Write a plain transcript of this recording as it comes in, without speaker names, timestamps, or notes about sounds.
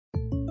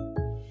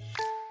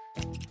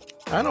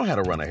I know how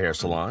to run a hair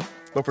salon,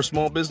 but for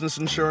small business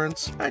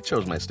insurance, I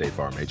chose my State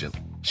Farm agent.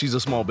 She's a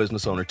small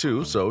business owner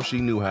too, so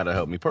she knew how to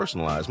help me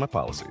personalize my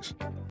policies.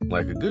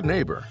 Like a good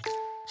neighbor,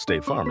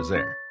 State Farm is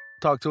there.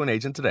 Talk to an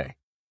agent today.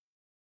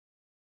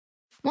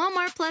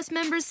 Walmart Plus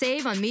members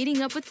save on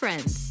meeting up with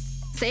friends.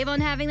 Save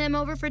on having them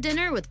over for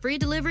dinner with free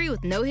delivery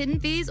with no hidden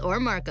fees or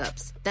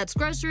markups. That's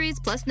groceries,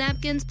 plus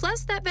napkins,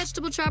 plus that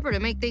vegetable chopper to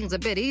make things a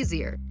bit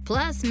easier.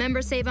 Plus,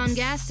 members save on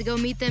gas to go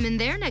meet them in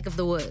their neck of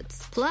the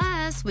woods.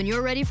 Plus, when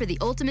you're ready for the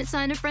ultimate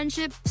sign of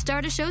friendship,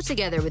 start a show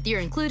together with your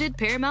included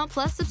Paramount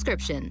Plus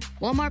subscription.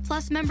 Walmart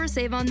Plus members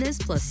save on this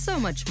plus so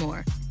much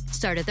more.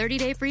 Start a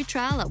 30-day free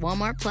trial at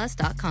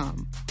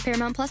walmartplus.com.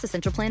 Paramount Plus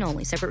Essential Plan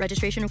only. Separate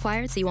registration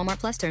required. See Walmart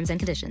Plus terms and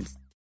conditions.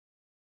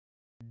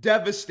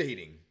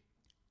 Devastating.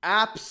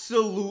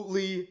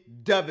 Absolutely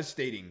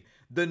devastating.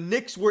 The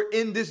Knicks were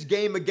in this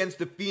game against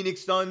the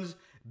Phoenix Suns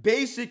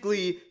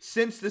basically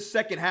since the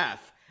second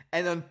half.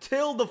 And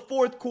until the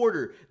fourth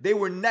quarter, they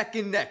were neck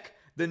and neck.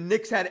 The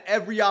Knicks had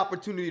every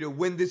opportunity to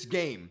win this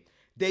game.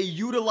 They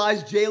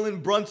utilized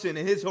Jalen Brunson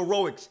and his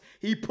heroics.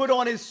 He put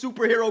on his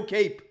superhero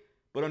cape.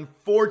 But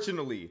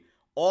unfortunately,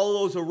 all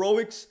those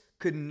heroics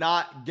could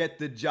not get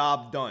the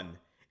job done.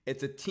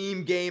 It's a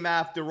team game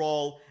after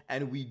all,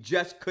 and we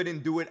just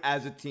couldn't do it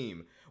as a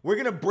team. We're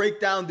going to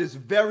break down this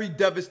very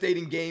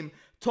devastating game,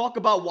 talk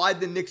about why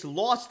the Knicks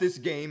lost this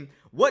game,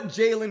 what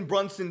Jalen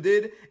Brunson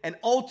did, and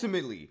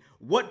ultimately,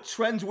 what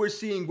trends we're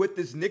seeing with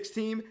this Knicks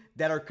team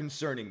that are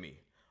concerning me.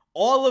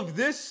 All of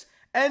this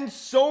and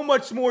so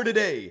much more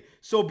today.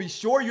 So be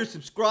sure you're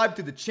subscribed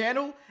to the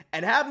channel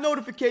and have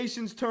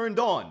notifications turned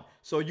on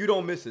so you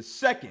don't miss a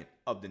second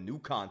of the new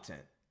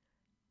content.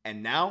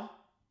 And now,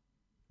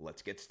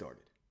 let's get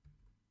started.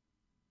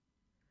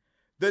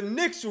 The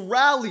Knicks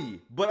rally,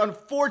 but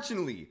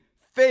unfortunately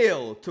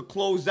fail to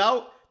close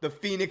out the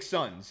Phoenix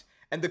Suns.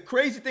 And the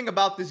crazy thing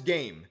about this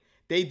game,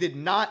 they did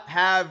not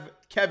have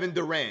Kevin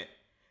Durant.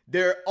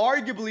 They're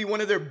arguably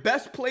one of their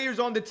best players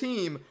on the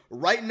team,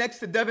 right next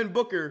to Devin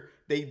Booker.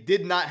 They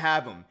did not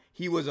have him.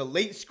 He was a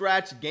late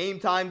scratch game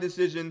time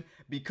decision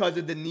because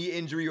of the knee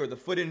injury or the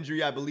foot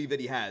injury I believe that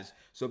he has.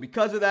 So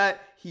because of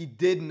that, he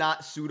did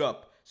not suit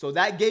up. So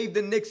that gave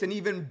the Knicks an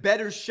even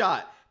better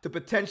shot to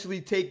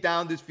potentially take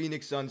down this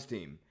Phoenix Suns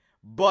team.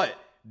 But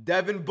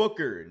Devin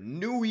Booker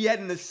knew he had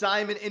an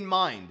assignment in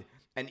mind.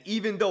 And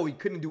even though he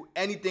couldn't do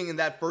anything in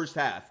that first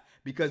half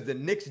because the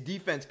Knicks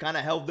defense kind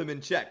of held them in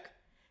check,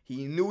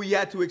 he knew he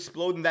had to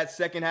explode in that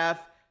second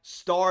half.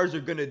 Stars are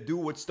going to do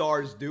what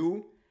stars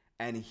do.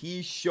 And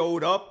he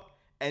showed up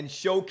and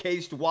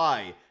showcased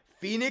why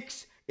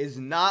Phoenix is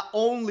not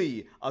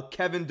only a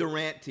Kevin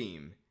Durant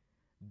team.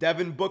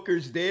 Devin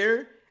Booker's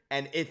there,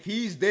 and if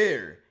he's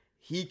there,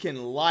 he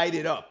can light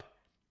it up.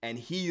 And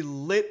he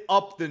lit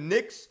up the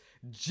Knicks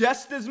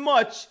just as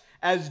much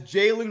as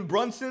Jalen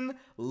Brunson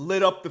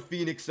lit up the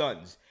Phoenix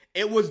Suns.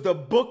 It was the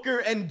Booker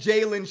and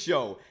Jalen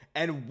show,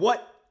 and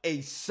what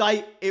a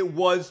sight it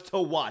was to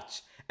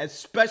watch.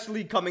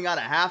 Especially coming out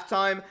of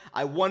halftime,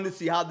 I wanted to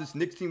see how this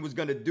Knicks team was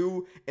going to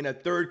do in a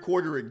third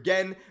quarter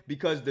again,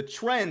 because the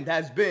trend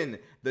has been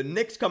the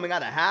Knicks coming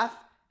out of half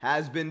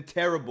has been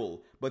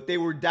terrible, but they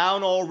were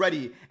down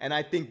already, and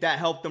I think that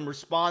helped them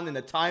respond in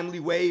a timely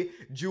way.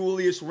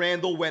 Julius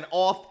Randle went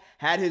off,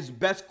 had his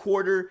best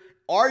quarter,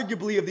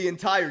 arguably of the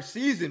entire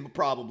season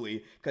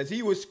probably, because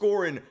he was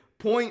scoring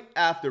point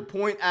after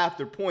point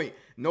after point.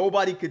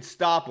 Nobody could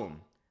stop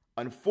him.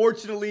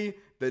 Unfortunately,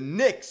 the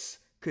Knicks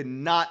could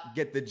not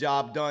get the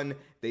job done.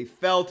 They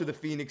fell to the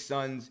Phoenix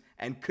Suns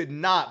and could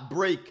not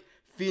break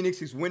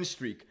Phoenix's win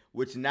streak,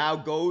 which now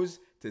goes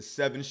to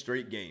 7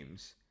 straight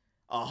games.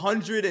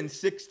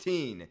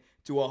 116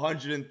 to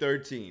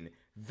 113.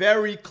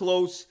 Very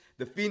close.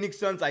 The Phoenix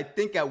Suns, I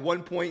think at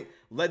one point,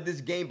 led this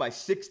game by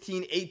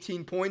 16,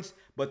 18 points,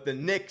 but the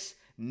Knicks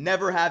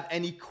never have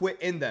any quit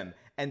in them,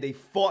 and they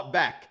fought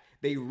back.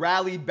 They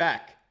rallied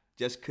back,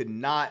 just could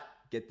not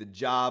get the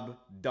job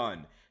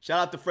done. Shout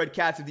out to Fred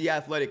Katz of The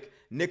Athletic.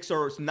 Knicks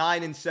are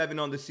 9-7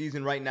 on the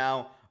season right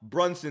now.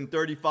 Brunson,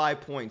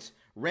 35 points.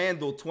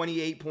 Randle,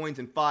 28 points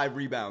and 5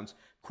 rebounds.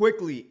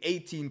 Quickly,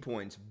 18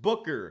 points.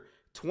 Booker,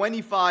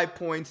 25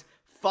 points,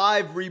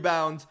 5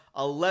 rebounds,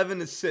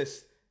 11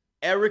 assists.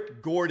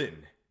 Eric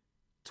Gordon,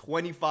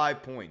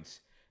 25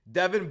 points.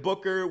 Devin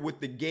Booker with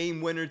the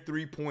game-winner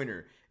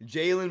three-pointer.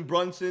 Jalen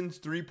Brunson's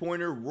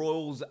three-pointer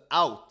rolls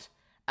out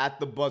at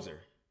the buzzer.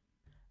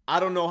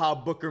 I don't know how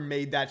Booker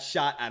made that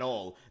shot at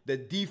all. The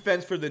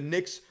defense for the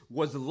Knicks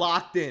was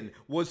locked in,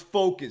 was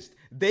focused.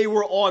 They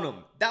were on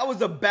him. That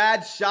was a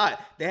bad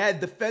shot. They had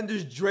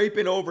defenders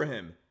draping over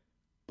him.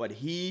 But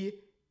he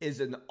is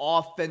an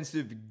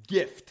offensive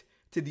gift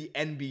to the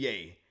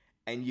NBA.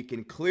 And you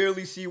can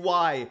clearly see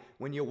why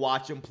when you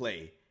watch him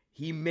play.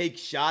 He makes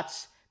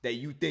shots that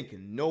you think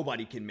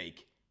nobody can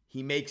make.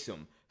 He makes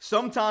them.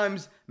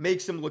 Sometimes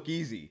makes them look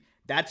easy.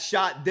 That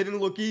shot didn't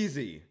look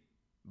easy,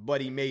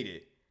 but he made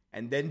it.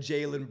 And then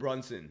Jalen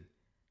Brunson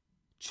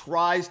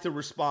tries to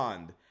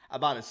respond.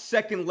 About a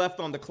second left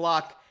on the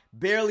clock.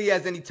 Barely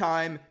has any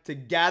time to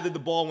gather the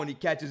ball when he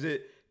catches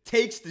it.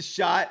 Takes the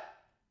shot.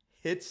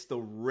 hits the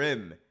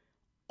rim,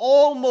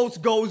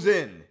 almost goes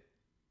in.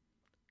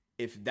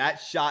 If that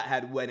shot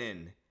had went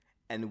in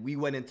and we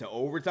went into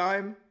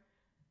overtime,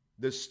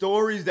 the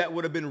stories that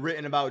would have been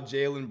written about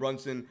Jalen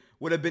Brunson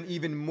would have been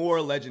even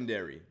more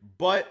legendary.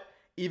 But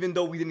even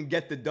though we didn't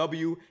get the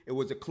W, it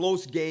was a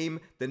close game.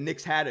 The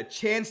Knicks had a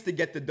chance to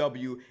get the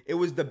W. It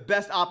was the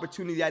best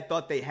opportunity I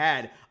thought they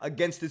had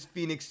against this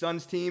Phoenix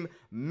Suns team,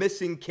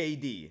 missing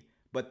KD.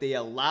 But they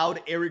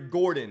allowed Eric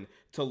Gordon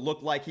to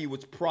look like he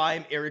was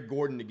prime Eric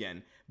Gordon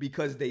again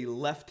because they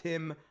left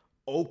him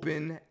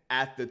open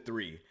at the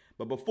three.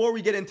 But before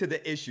we get into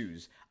the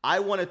issues, I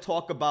want to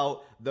talk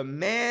about the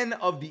man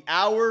of the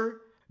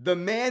hour, the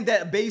man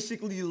that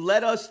basically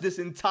led us this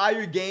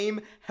entire game,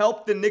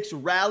 helped the Knicks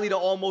rally to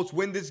almost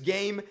win this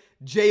game,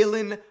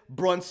 Jalen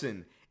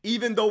Brunson.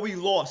 Even though we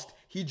lost,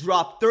 he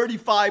dropped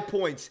 35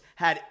 points,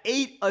 had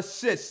 8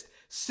 assists,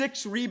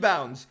 6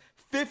 rebounds,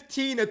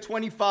 15 of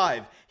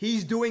 25.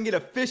 He's doing it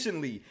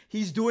efficiently.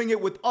 He's doing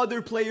it with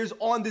other players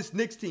on this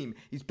Knicks team.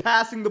 He's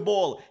passing the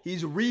ball.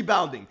 He's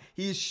rebounding.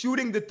 He's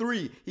shooting the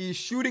three. He's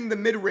shooting the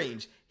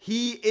mid-range.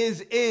 He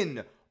is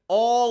in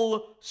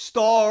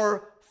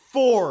all-star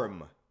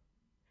form.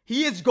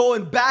 He is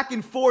going back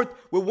and forth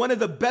with one of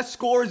the best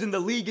scorers in the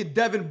league in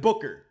Devin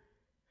Booker,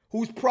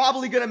 who's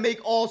probably going to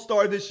make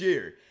all-star this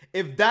year.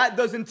 If that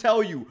doesn't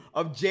tell you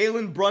of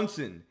Jalen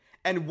Brunson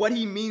and what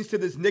he means to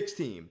this Knicks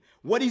team,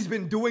 what he's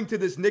been doing to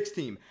this Knicks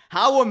team,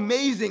 how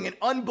amazing and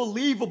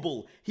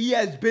unbelievable he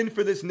has been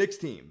for this Knicks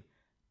team,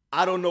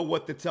 I don't know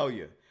what to tell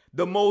you.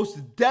 The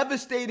most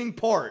devastating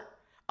part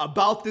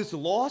about this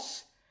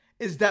loss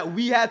is that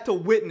we had to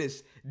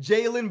witness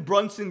Jalen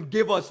Brunson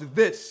give us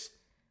this,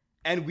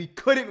 and we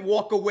couldn't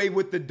walk away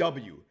with the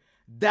W.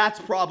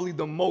 That's probably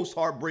the most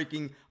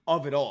heartbreaking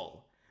of it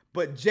all.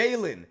 But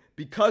Jalen,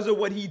 because of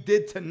what he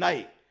did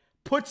tonight,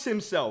 puts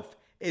himself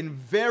in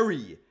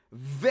very,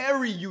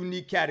 very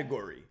unique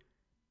category.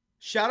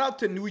 Shout out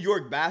to New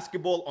York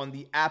Basketball on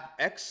the app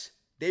X.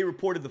 They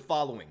reported the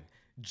following.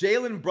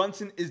 Jalen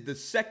Brunson is the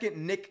second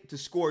Knick to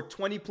score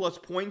 20-plus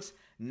points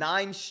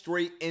 9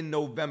 straight in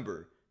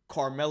November.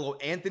 Carmelo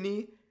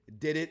Anthony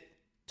did it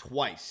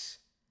twice.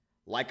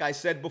 Like I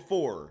said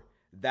before,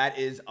 that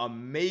is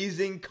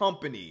amazing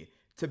company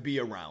to be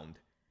around.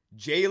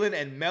 Jalen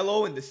and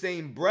Melo in the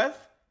same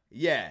breath?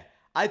 Yeah,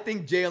 I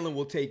think Jalen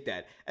will take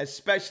that,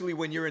 especially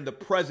when you're in the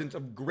presence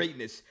of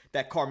greatness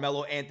that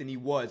Carmelo Anthony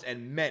was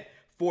and meant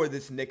for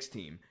this Knicks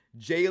team.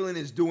 Jalen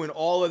is doing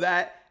all of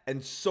that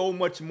and so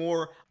much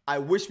more. I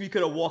wish we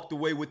could have walked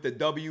away with the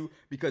W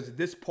because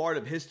this part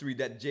of history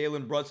that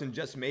Jalen Brunson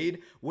just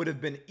made would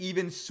have been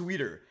even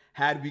sweeter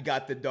had we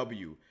got the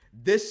W.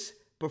 This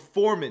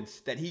performance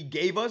that he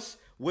gave us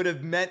would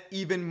have meant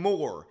even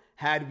more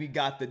had we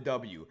got the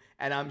W.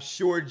 And I'm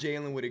sure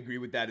Jalen would agree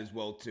with that as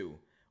well too.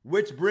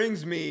 Which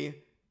brings me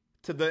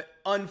to the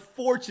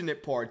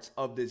unfortunate parts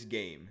of this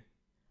game.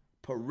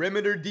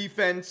 Perimeter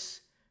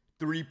defense,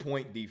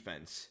 three-point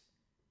defense.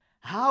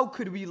 How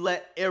could we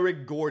let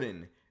Eric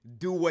Gordon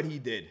do what he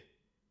did?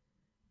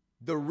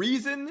 The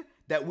reason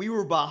that we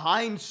were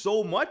behind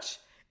so much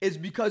is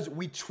because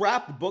we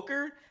trapped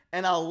Booker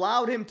and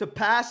allowed him to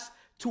pass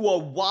to a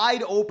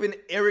wide open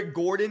Eric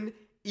Gordon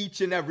each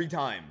and every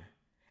time.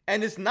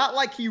 And it's not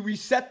like he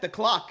reset the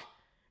clock.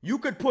 You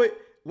could put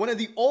one of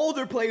the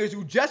older players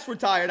who just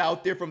retired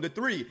out there from the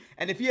three,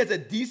 and if he has a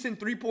decent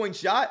three-point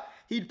shot,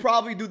 he'd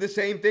probably do the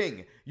same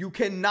thing. You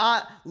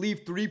cannot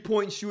leave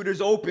three-point shooters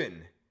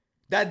open.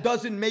 That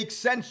doesn't make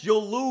sense.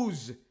 You'll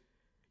lose.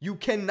 You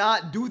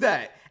cannot do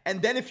that.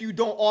 And then if you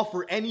don't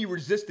offer any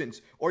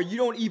resistance or you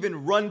don't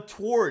even run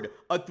toward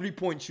a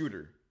three-point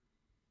shooter,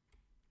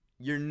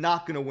 you're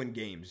not going to win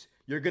games.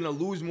 You're going to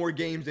lose more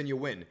games than you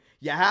win.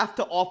 You have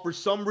to offer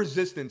some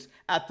resistance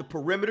at the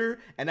perimeter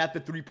and at the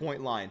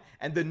three-point line.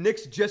 And the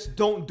Knicks just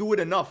don't do it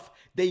enough.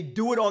 They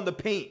do it on the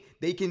paint.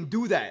 They can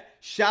do that.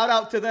 Shout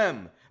out to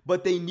them.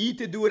 But they need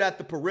to do it at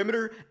the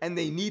perimeter and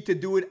they need to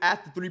do it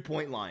at the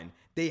three-point line.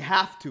 They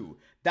have to.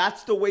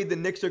 That's the way the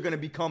Knicks are going to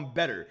become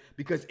better.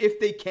 Because if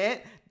they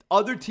can't,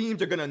 other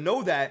teams are going to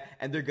know that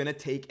and they're going to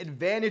take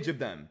advantage of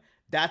them.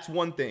 That's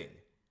one thing.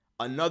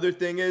 Another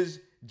thing is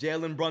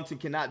Jalen Brunson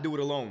cannot do it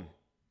alone.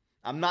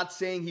 I'm not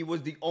saying he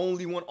was the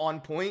only one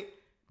on point,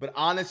 but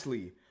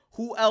honestly,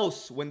 who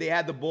else, when they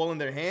had the ball in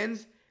their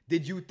hands,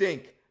 did you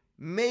think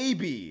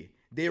maybe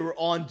they were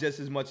on just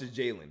as much as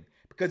Jalen?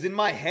 Because in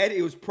my head,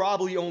 it was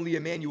probably only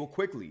Emmanuel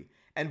Quickley.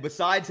 And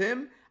besides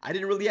him, I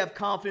didn't really have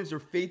confidence or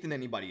faith in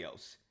anybody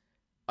else.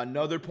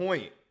 Another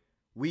point,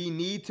 we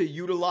need to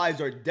utilize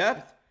our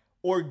depth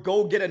or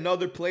go get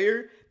another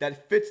player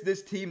that fits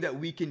this team that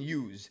we can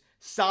use.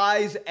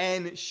 Size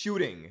and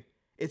shooting.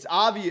 It's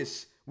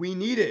obvious. We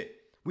need it.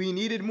 We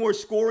needed more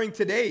scoring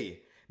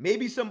today.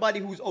 Maybe somebody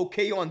who's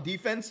okay on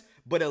defense,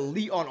 but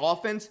elite on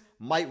offense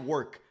might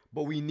work.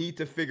 But we need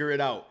to figure it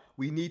out.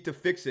 We need to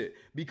fix it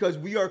because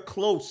we are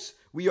close.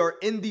 We are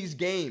in these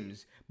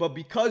games. But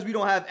because we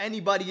don't have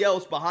anybody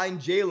else behind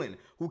Jalen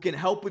who can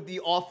help with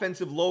the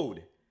offensive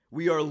load,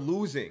 we are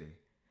losing.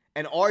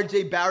 And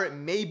RJ Barrett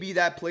may be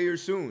that player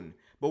soon.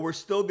 but we're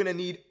still going to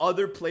need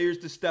other players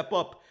to step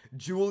up.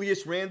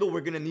 Julius Randle,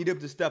 we're going to need him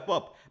to step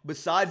up.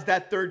 Besides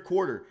that third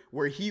quarter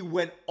where he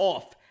went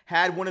off,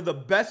 had one of the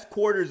best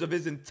quarters of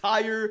his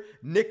entire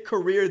Knicks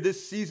career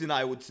this season,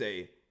 I would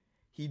say.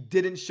 He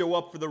didn't show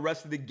up for the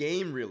rest of the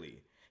game,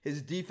 really.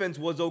 His defense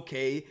was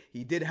okay.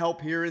 He did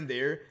help here and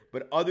there,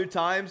 but other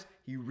times,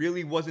 he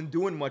really wasn't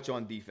doing much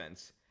on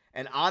defense.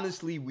 And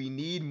honestly, we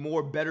need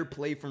more better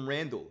play from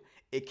Randle.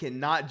 It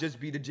cannot just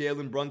be the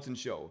Jalen Brunson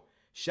show.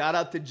 Shout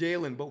out to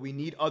Jalen, but we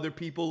need other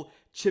people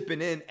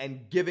chipping in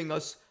and giving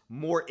us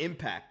more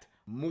impact.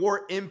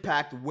 More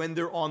impact when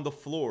they're on the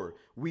floor.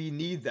 We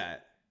need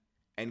that.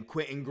 And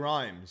Quentin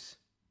Grimes.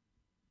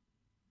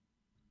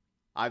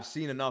 I've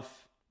seen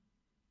enough.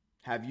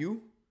 Have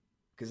you?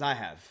 Because I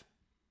have.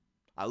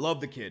 I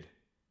love the kid.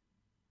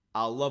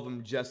 I'll love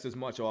him just as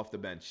much off the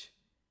bench.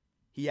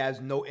 He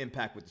has no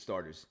impact with the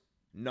starters.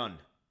 None.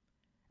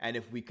 And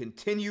if we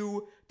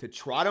continue to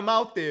trot him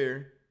out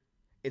there,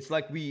 it's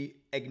like we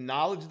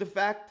acknowledge the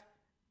fact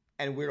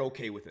and we're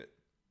okay with it.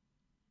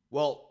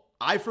 Well,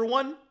 I, for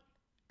one,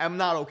 am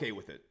not okay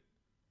with it.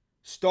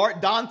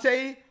 Start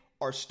Dante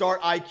or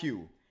start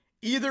IQ.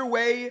 Either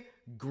way,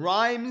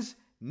 Grimes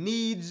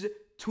needs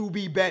to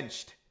be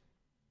benched.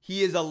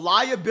 He is a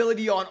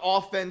liability on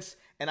offense,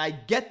 and I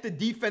get the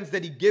defense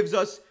that he gives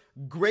us.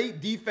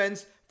 Great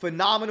defense,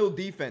 phenomenal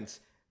defense.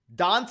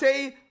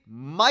 Dante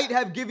might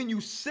have given you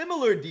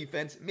similar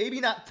defense, maybe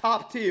not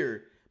top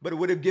tier, but it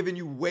would have given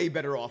you way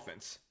better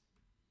offense.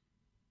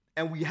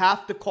 And we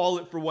have to call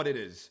it for what it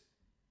is.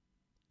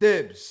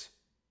 Thibs,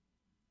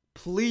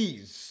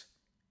 please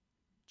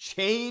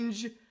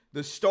change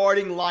the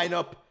starting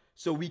lineup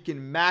so we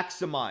can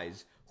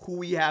maximize who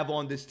we have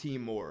on this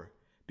team more.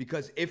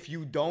 Because if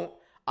you don't,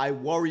 I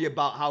worry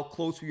about how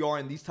close we are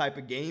in these type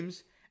of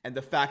games and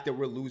the fact that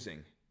we're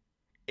losing.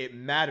 It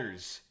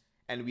matters,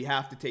 and we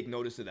have to take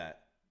notice of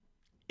that.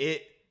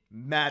 It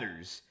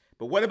matters.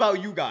 But what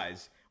about you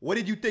guys? What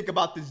did you think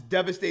about this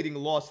devastating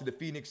loss to the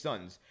Phoenix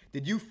Suns?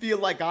 Did you feel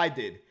like I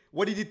did?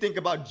 What did you think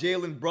about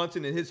Jalen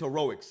Brunson and his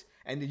heroics?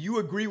 And did you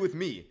agree with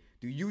me?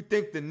 Do you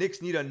think the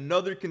Knicks need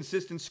another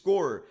consistent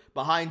scorer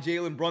behind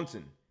Jalen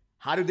Brunson?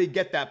 How do they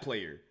get that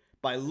player?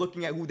 By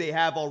looking at who they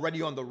have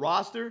already on the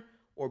roster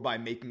or by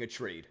making a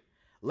trade?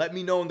 Let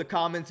me know in the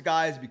comments,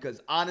 guys,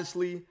 because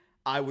honestly,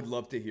 I would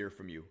love to hear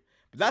from you.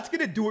 But that's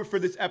going to do it for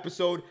this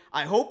episode.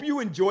 I hope you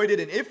enjoyed it.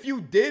 And if you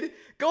did,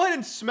 go ahead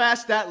and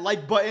smash that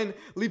like button,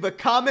 leave a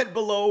comment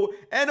below,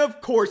 and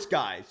of course,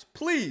 guys,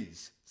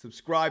 please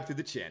subscribe to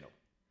the channel.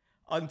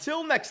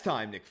 Until next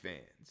time, Knicks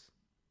fans.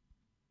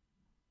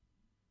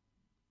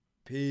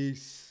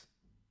 Peace.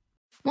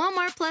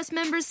 Walmart Plus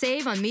members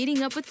save on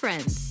meeting up with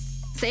friends.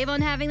 Save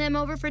on having them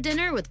over for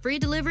dinner with free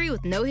delivery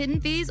with no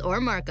hidden fees or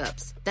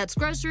markups. That's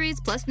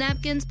groceries plus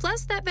napkins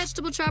plus that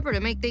vegetable chopper to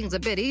make things a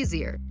bit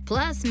easier.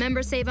 Plus,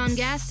 members save on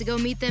gas to go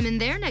meet them in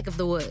their neck of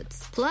the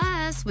woods.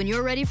 Plus, when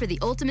you're ready for the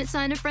ultimate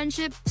sign of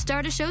friendship,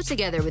 start a show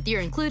together with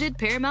your included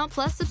Paramount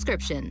Plus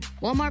subscription.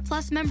 Walmart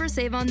Plus members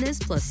save on this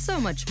plus so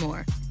much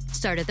more.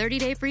 Start a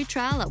 30-day free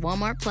trial at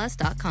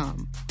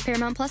walmartplus.com.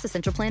 Paramount Plus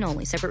Essential Plan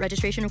only. Separate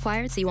registration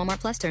required. See Walmart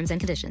Plus terms and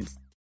conditions.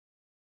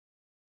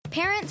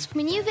 Parents,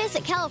 when you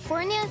visit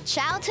California,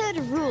 childhood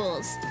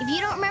rules. If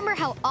you don't remember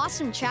how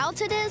awesome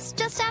childhood is,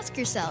 just ask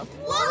yourself,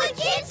 what would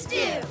kids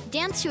do?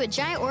 Dance to a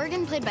giant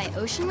organ played by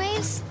ocean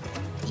waves?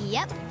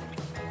 Yep.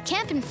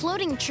 Camp in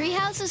floating tree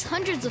houses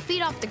hundreds of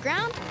feet off the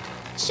ground?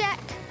 Check.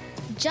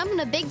 Jump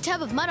in a big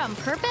tub of mud on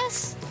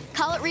purpose?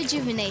 Call it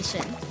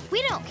rejuvenation.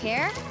 We don't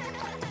care.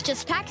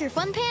 Just pack your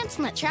fun pants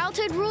and let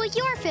childhood rule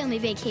your family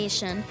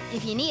vacation.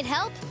 If you need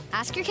help,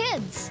 ask your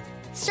kids.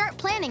 Start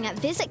planning at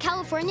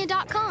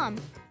visitcalifornia.com.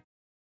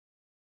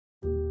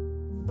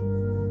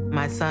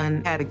 My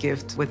son had a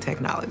gift with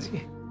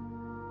technology.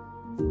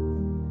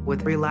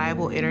 With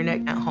reliable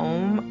internet at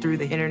home through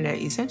the Internet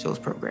Essentials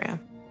program,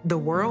 the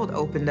world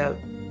opened up.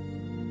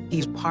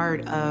 He's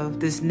part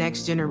of this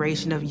next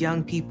generation of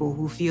young people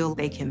who feel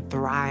they can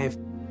thrive.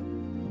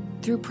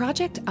 Through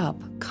Project UP,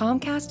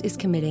 Comcast is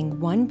committing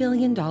 $1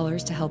 billion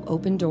to help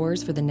open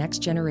doors for the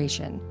next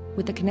generation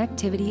with the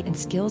connectivity and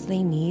skills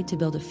they need to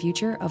build a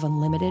future of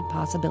unlimited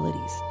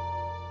possibilities.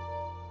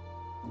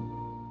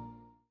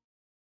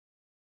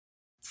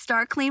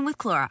 Start clean with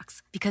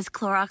Clorox, because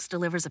Clorox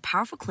delivers a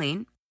powerful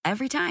clean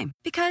every time.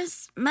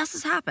 Because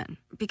messes happen.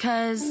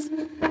 Because...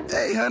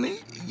 Hey, honey,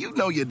 you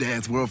know your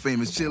dad's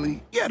world-famous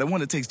chili. Yeah, the one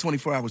that takes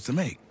 24 hours to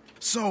make.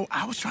 So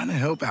I was trying to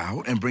help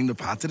out and bring the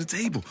pot to the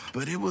table,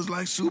 but it was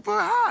like super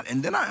hot.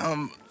 And then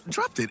I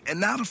dropped it, and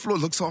now the floor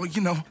looks all,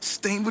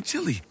 stained with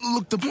chili.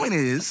 Look, the point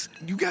is,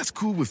 you guys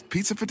cool with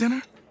pizza for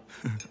dinner?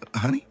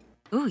 Honey?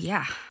 Ooh,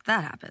 yeah,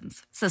 that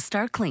happens. So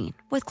start clean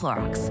with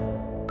Clorox.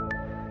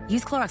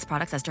 Use Clorox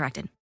products as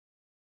directed.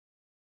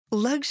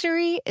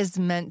 Luxury is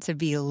meant to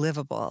be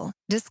livable.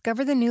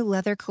 Discover the new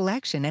leather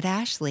collection at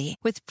Ashley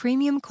with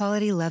premium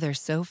quality leather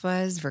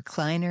sofas,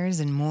 recliners,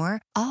 and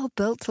more, all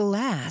built to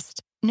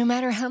last. No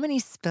matter how many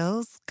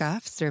spills,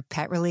 scuffs, or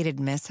pet-related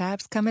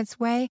mishaps come its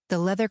way, the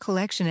leather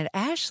collection at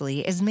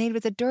Ashley is made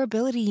with the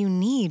durability you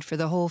need for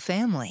the whole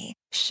family.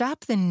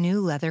 Shop the new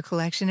leather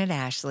collection at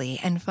Ashley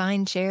and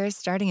find chairs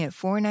starting at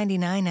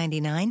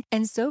 $499.99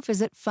 and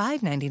sofas at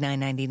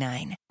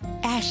 $599.99.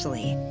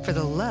 Ashley, for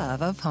the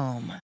love of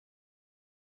home.